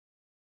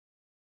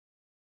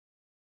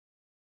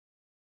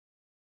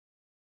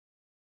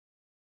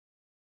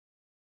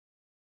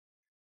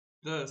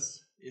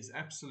This is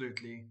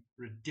absolutely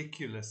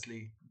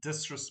ridiculously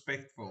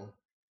disrespectful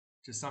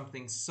to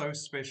something so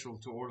special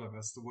to all of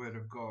us, the Word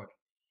of God.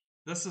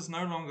 This is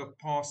no longer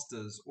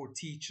pastors or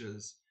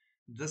teachers.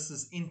 This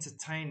is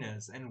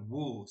entertainers and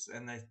wolves,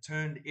 and they've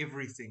turned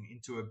everything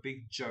into a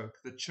big joke.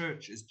 The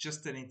church is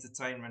just an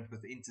entertainment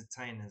with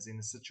entertainers in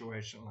a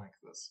situation like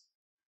this.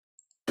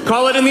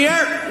 Call it in the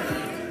air.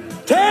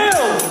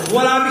 Tails,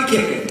 what I be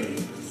kicking?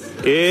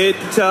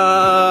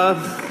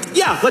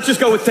 Yeah, let's just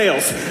go with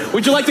tails.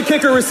 Would you like to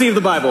kick or receive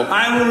the Bible?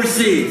 I will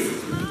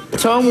receive.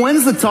 Tom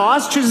wins the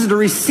toss, chooses to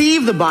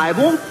receive the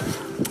Bible.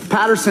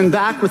 Patterson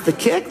back with the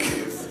kick.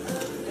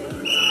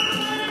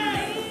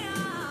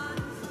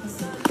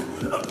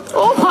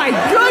 Oh my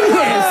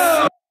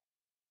goodness!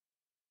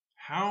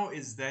 How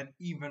is that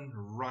even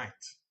right?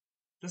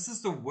 This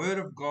is the Word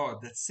of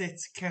God that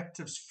sets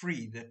captives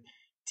free, that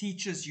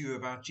teaches you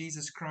about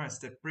Jesus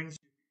Christ, that brings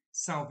you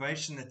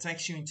salvation, that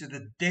takes you into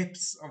the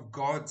depths of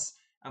God's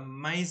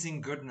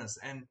amazing goodness,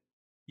 and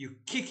you're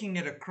kicking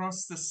it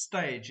across the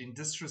stage in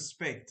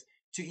disrespect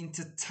to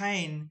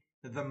entertain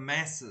the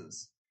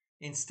masses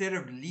instead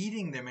of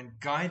leading them and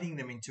guiding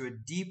them into a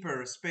deeper,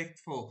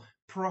 respectful,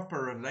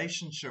 proper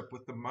relationship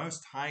with the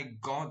Most High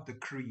God, the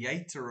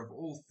creator of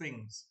all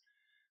things.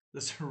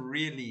 This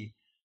really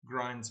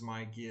grinds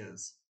my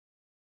gears.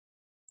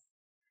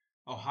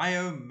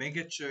 Ohio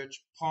megachurch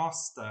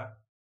pastor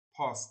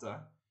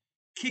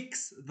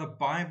kicks the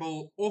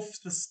Bible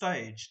off the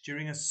stage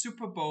during a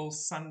Super Bowl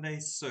Sunday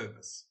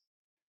service.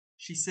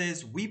 She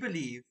says, "We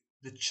believe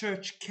the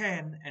church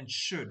can and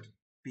should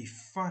be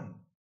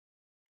fun.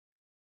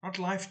 Not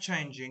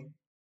life-changing,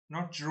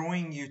 not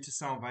drawing you to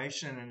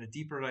salvation and a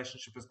deeper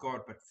relationship with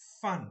God, but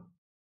fun."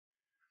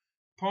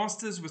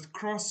 Pastors with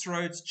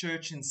Crossroads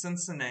Church in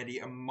Cincinnati,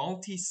 a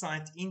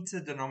multi-site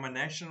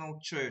interdenominational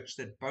church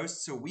that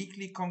boasts a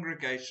weekly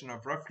congregation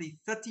of roughly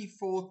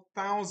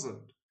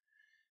 34,000,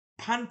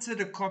 punted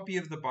a copy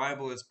of the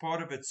Bible as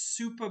part of its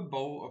Super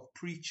Bowl of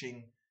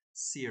Preaching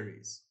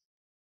series.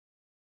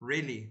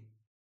 Really?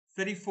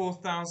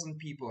 34,000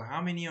 people.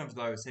 How many of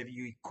those have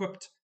you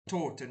equipped,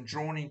 taught, and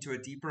drawn into a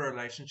deeper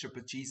relationship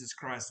with Jesus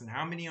Christ? And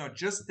how many are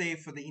just there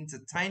for the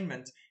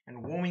entertainment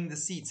and warming the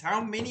seats?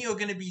 How many are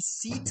going to be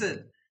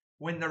seated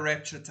when the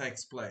rapture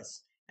takes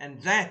place?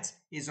 And that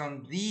is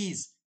on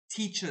these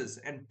teachers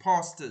and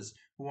pastors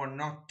who are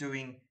not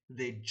doing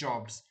their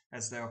jobs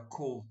as they are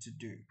called to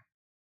do.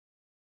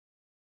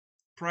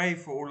 Pray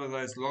for all of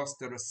those lost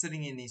that are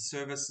sitting in these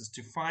services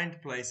to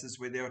find places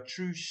where there are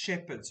true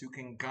shepherds who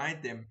can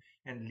guide them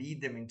and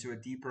lead them into a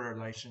deeper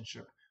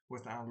relationship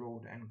with our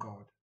Lord and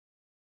God.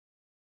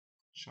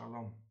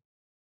 Shalom.